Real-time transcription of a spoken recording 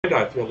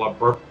I feel a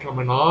burp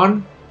coming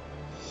on.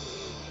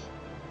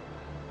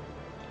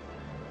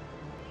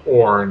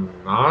 Or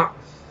not.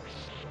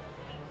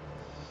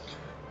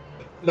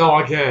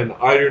 Now again,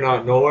 I do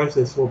not know if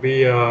this will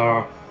be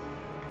a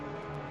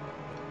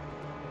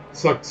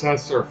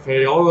success or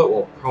fail. It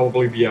will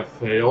probably be a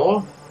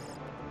fail.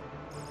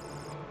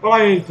 But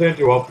I intend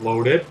to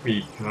upload it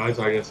because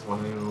I just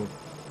want to,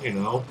 you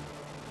know,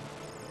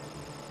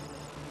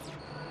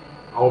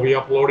 I'll be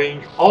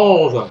uploading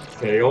all the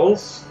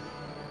fails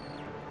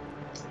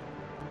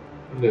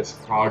in this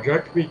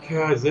project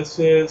because this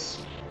is,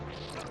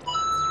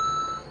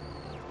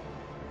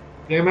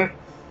 damn it,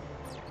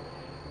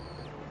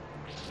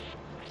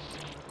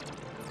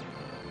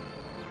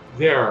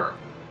 there.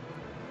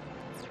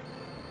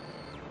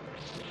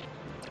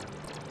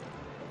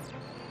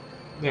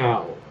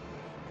 Now,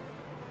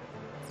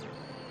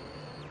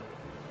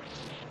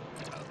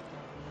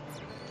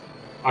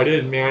 I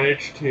did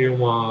manage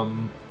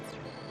to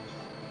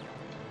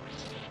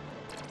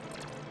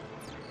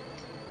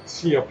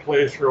see a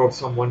playthrough of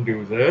someone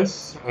do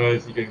this,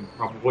 as you can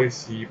probably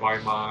see by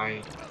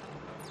my,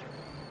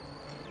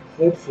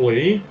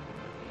 hopefully,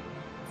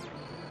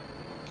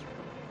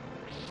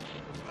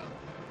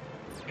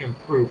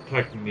 improved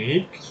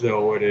technique,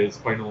 though it is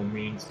by no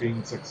means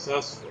being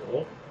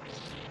successful.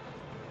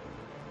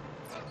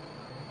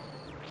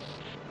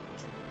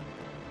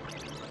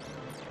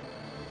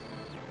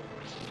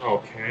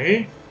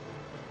 Okay.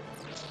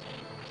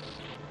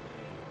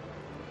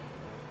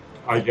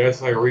 I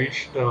guess I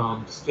reached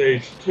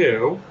stage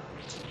 2.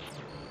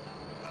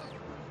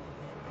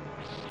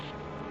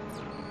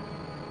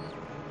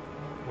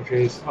 Which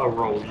is a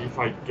relief,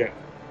 I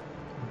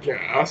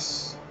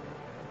guess.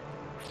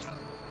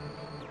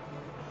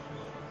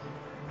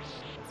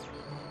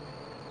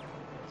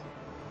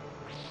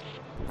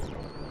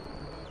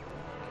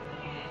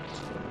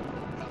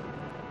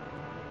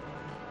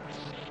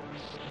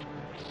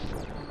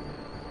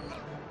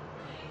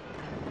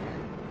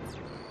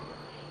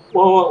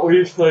 Well, at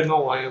least I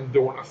know I am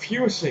doing a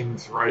few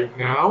things right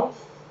now.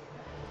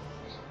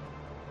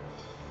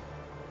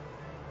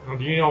 Now,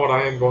 do you know what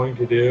I am going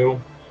to do?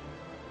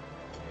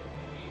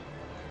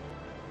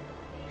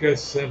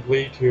 Just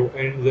simply to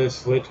end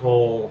this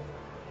little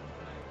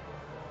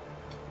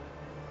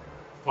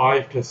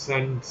 5 to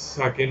 10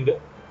 second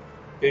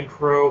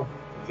intro,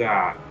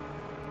 that.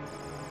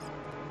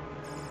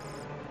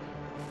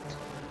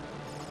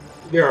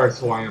 There,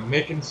 so I am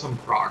making some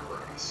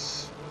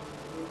progress.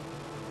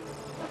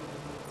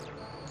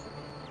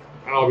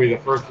 I'll be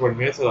the first to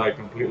admit that I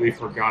completely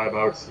forgot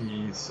about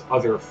these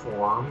other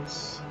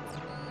forms.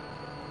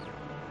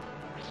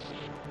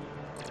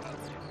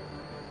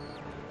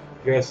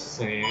 Just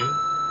saying.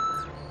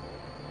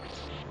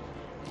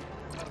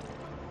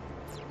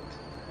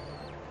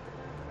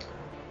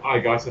 I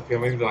got the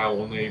feeling that I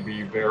will only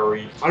be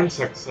very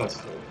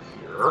unsuccessful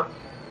here.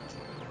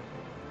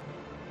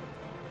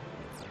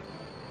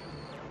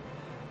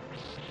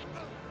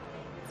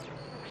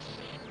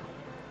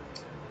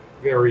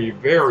 Very,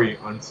 very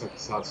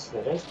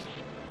unsuccessful.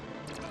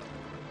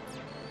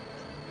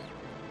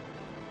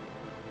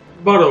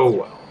 But oh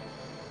well.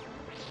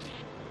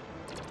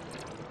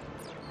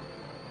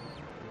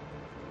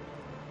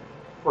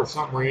 For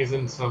some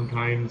reason,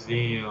 sometimes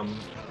the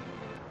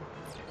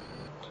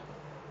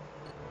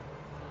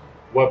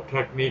web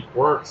technique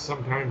works,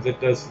 sometimes it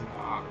does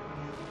not.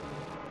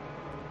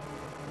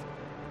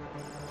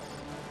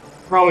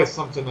 Probably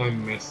something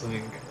I'm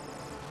missing.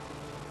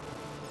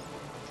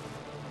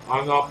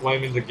 I'm not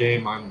blaming the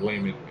game, I'm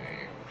blaming me.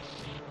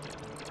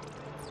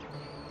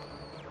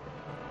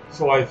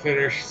 So I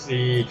finished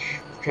the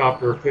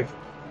chapter 15,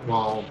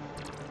 well,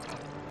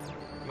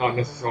 not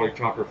necessarily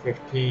chapter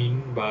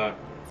 15, but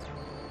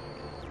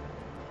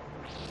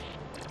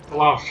the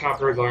last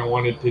chapter that I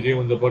wanted to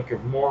do in the Book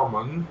of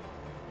Mormon.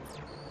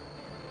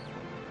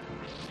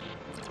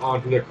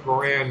 On to the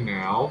Quran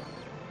now.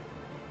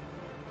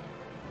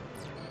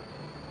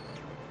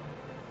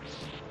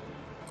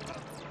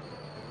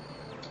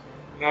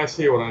 And I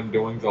see what I'm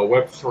doing, the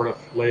whip sort of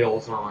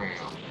flails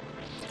around.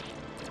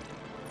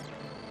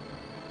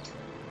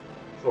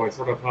 So I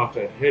sort of have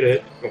to hit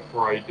it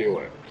before I do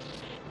it.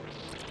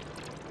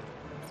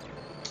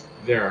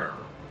 There.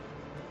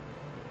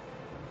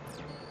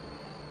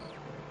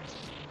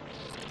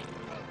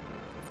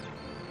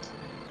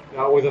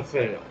 That was a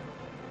fail.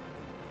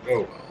 Oh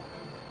well.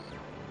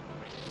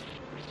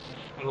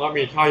 And let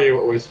me tell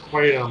you, it was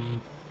quite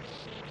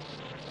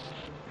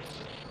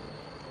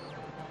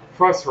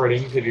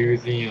frustrating to do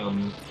the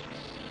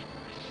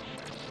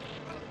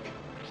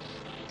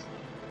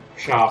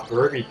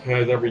chapter,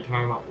 because every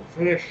time I would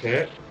finish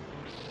it,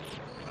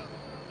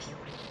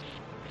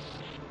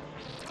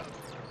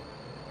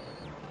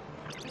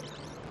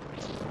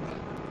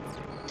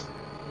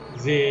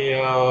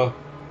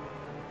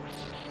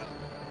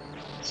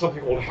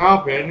 something would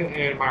happen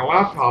and my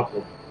laptop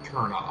would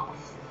turn off.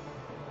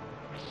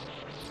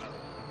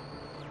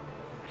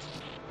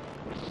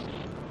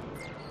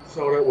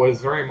 So it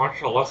was very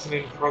much a lesson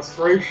in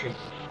frustration.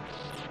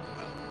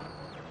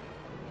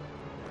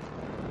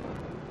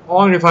 How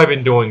long have I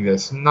been doing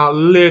this? Not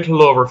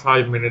little over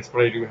 5 minutes,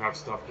 but I do have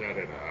stuff to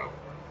edit out.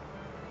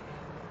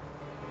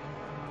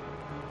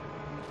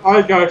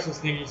 I got a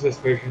sneaky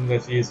suspicion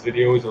that these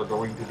videos are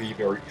going to be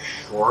very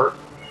short.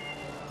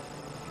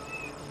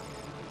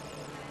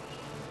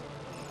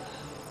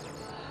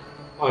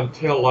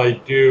 Until I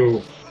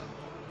do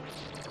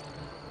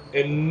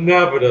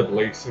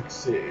inevitably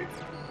succeed.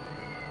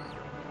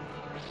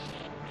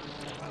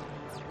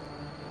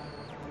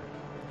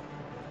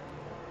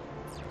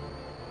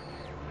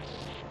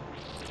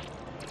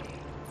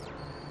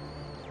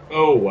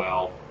 Oh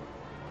well.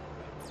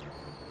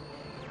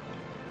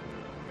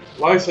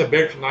 Life's a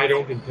bitch and I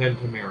don't intend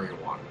to marry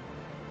one.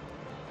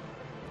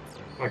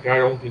 Like I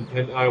don't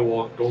intend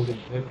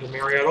to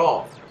marry at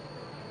all.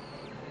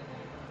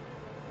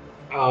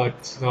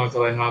 It's not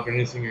that I have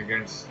anything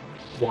against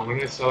women,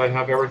 it's that I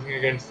have everything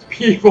against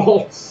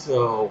people,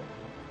 so...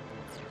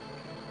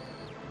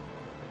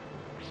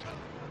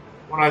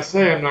 When I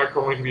say I'm not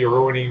going to be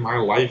ruining my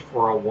life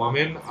for a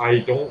woman, I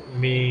don't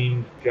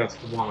mean just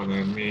a woman,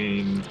 I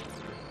mean...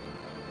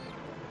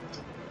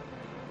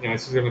 Yeah,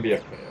 this is gonna be a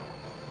fail.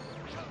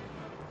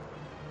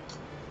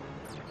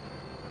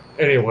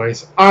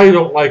 Anyways, I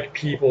don't like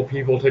people.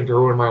 People tend to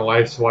ruin my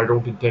life, so I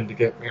don't intend to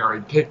get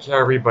married. Take care,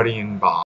 everybody, and bye.